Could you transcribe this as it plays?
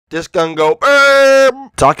This gun go BAM!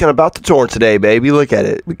 Talking about the torrent today, baby. Look at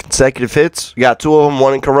it. Consecutive hits. We got two of them,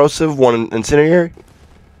 one in corrosive, one in incendiary.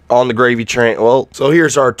 On the gravy train. Well, so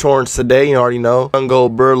here's our torrents today. You already know. Gun go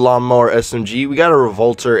bird lawnmower SMG. We got a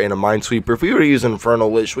revolter and a minesweeper. If we were to use an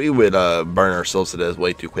infernal lich, we would burn ourselves to death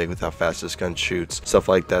way too quick with how fast this gun shoots. Stuff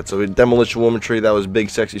like that. So we demolition woman tree. That was big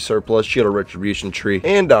sexy surplus. Shield of retribution tree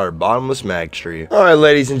and our bottomless mag tree. All right,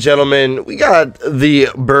 ladies and gentlemen, we got the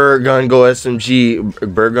bird gun go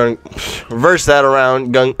SMG. Bird gun. Reverse that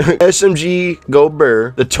around. Gun SMG go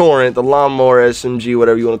burr. The torrent, the lawnmower SMG,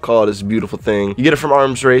 whatever you want to call it, this beautiful thing. You get it from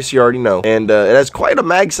Arms Race. You already know, and it has quite a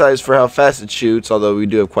mag size for how fast it shoots, although we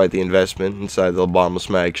do have quite the investment inside the bottomless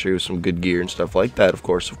mag tree with some good gear and stuff like that, of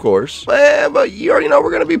course. But you already know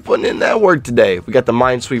we're gonna be putting in that work today. We got the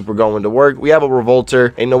minesweeper going to work. We have a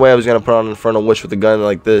revolter. Ain't no way I was gonna put on an infernal witch with a gun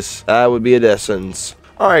like this. That would be a essence.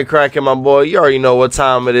 Alright, Kraken, my boy, you already know what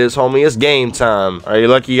time it is, homie. It's game time. Alright, you're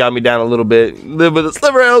lucky you got me down a little bit. Live with a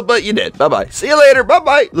sliver health, but you did. Bye-bye. See you later.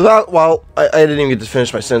 Bye-bye. Well, I didn't even get to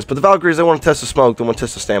finish my sentence, but the Valkyries, they want to test the smoke. They want to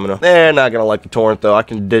test the stamina. They're not going to like the torrent, though. I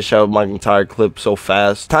can dish out my entire clip so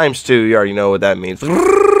fast. ×2, you already know what that means. You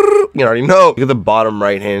already know. Look at the bottom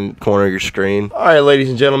right-hand corner of your screen. Alright, ladies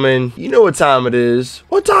and gentlemen, you know what time it is.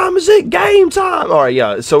 What time is it? Game time! Alright,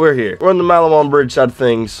 yeah, so we're here. We're on the Malawan Bridge side of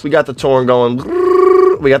things. We got the torrent going.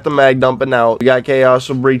 We got the mag dumping out. We got chaos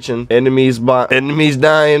for breaching. Enemies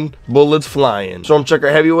dying. Bullets flying.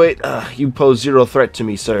 Stormchecker heavyweight. You pose zero threat to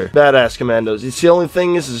me, sir. Badass commandos. It's the only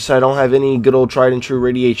thing is I don't have any good old tried and true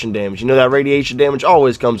radiation damage. You know that radiation damage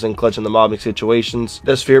always comes in clutch in the mobbing situations.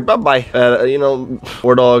 Death Sphere, bye-bye. You know,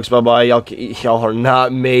 War Dogs, bye-bye. Y'all are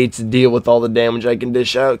not made to deal with all the damage I can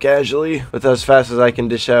dish out casually. With as fast as I can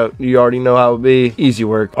dish out. You already know how it be. Easy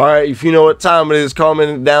work. Alright, if you know what time it is,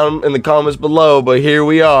 comment down in the comments below. But here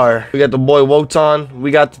we are. We got the boy Wotan.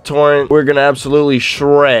 We got the torrent. We're gonna absolutely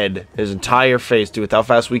shred his entire face, dude. With how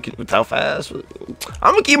fast we can. With how fast.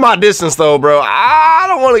 I'm gonna keep my distance though, bro. I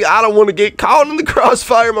don't want to get caught in the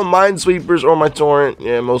crossfire. My minesweepers or my torrent.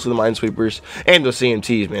 Yeah, mostly the minesweepers and the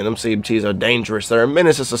CMTs, man. Them CMTs are dangerous. They're a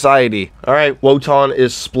menace to society. All right, Wotan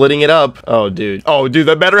is splitting it up. Oh, dude. Oh, dude.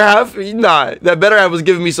 That better half. Nah, that better half was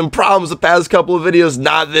giving me some problems the past couple of videos.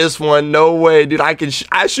 Not this one. No way, dude.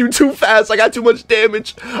 I shoot too fast. I got too much damage.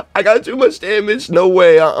 I got too much damage. No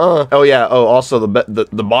way. Oh yeah. Oh, also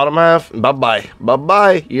the bottom half. Bye bye. Bye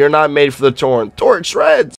bye. You're not made for the torrent. Torrent shreds.